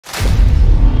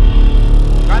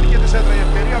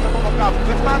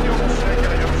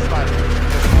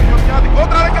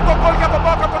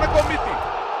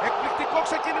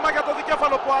κίνημα για το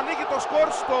δικέφαλο που ανοίγει το σκορ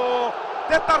στο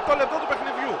 4ο λεπτό του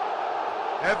παιχνιδιού.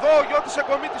 Εδώ ο Γιώτης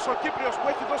Εγκομίτης, ο Κύπριος, που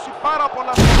έχει δώσει πάρα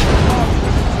πολλά.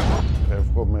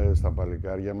 Εύχομαι στα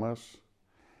παλικάρια μας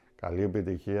καλή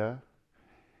επιτυχία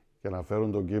και να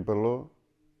φέρουν τον κύπελο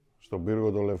στον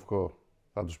πύργο το Λευκό.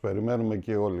 Θα τους περιμένουμε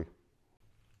εκεί όλοι.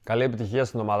 Καλή επιτυχία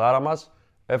στην ομαδάρα μας.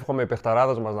 Εύχομαι οι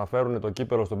παιχταράδες μας να φέρουν το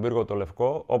κύπελο στον πύργο το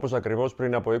Λευκό, όπως ακριβώς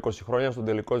πριν από 20 χρόνια στον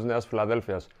τελικό της Νέας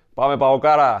Φιλαδέλφειας. Πάμε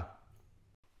Παοκάρα!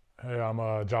 Hey, I'm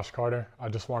Josh Carter. I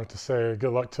just wanted to say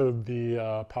good luck to the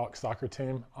PAOK soccer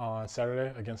team on Saturday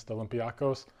against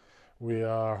Olympiacos. We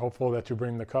are hopeful that you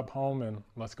bring the cup home, and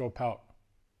let's go PAOK.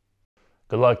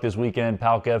 Good luck this weekend,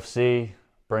 PAOK FC.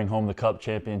 Bring home the cup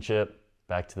championship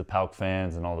back to the PAOK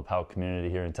fans and all the PAOK community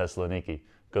here in Thessaloniki.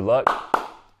 Good luck,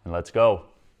 and let's go.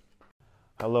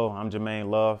 Hello, I'm Jermaine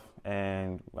Love, and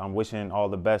I'm wishing all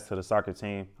the best to the soccer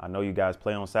team. I know you guys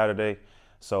play on Saturday,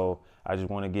 so I just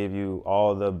want to give you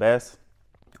all the best,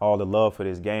 all the love for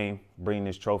this game, bring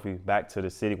this trophy back to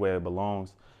the city where it belongs.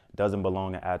 It doesn't belong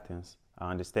in Athens. I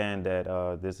understand that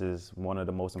this is one of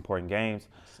the most important games,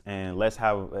 and let's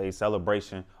have a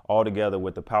celebration all together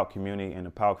with the PAOK community and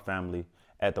the PAOK family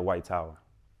at the White Tower.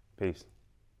 Peace.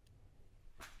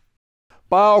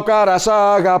 Παοκάρα σ'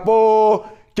 αγαπώ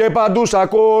και παντού σ'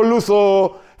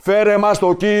 ακολουθώ. Φέρε μας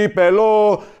το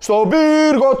κύπελο στον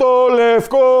πύργο το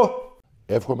Λευκό.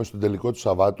 Εύχομαι στον τελικό του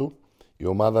Σαββάτου η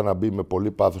ομάδα να μπει με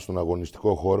πολύ πάθος στον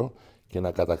αγωνιστικό χώρο και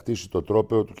να κατακτήσει το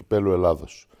τρόπαιο του κυπέλου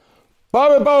Ελλάδος.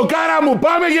 Πάμε Παοκάρα μου,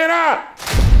 πάμε γερά!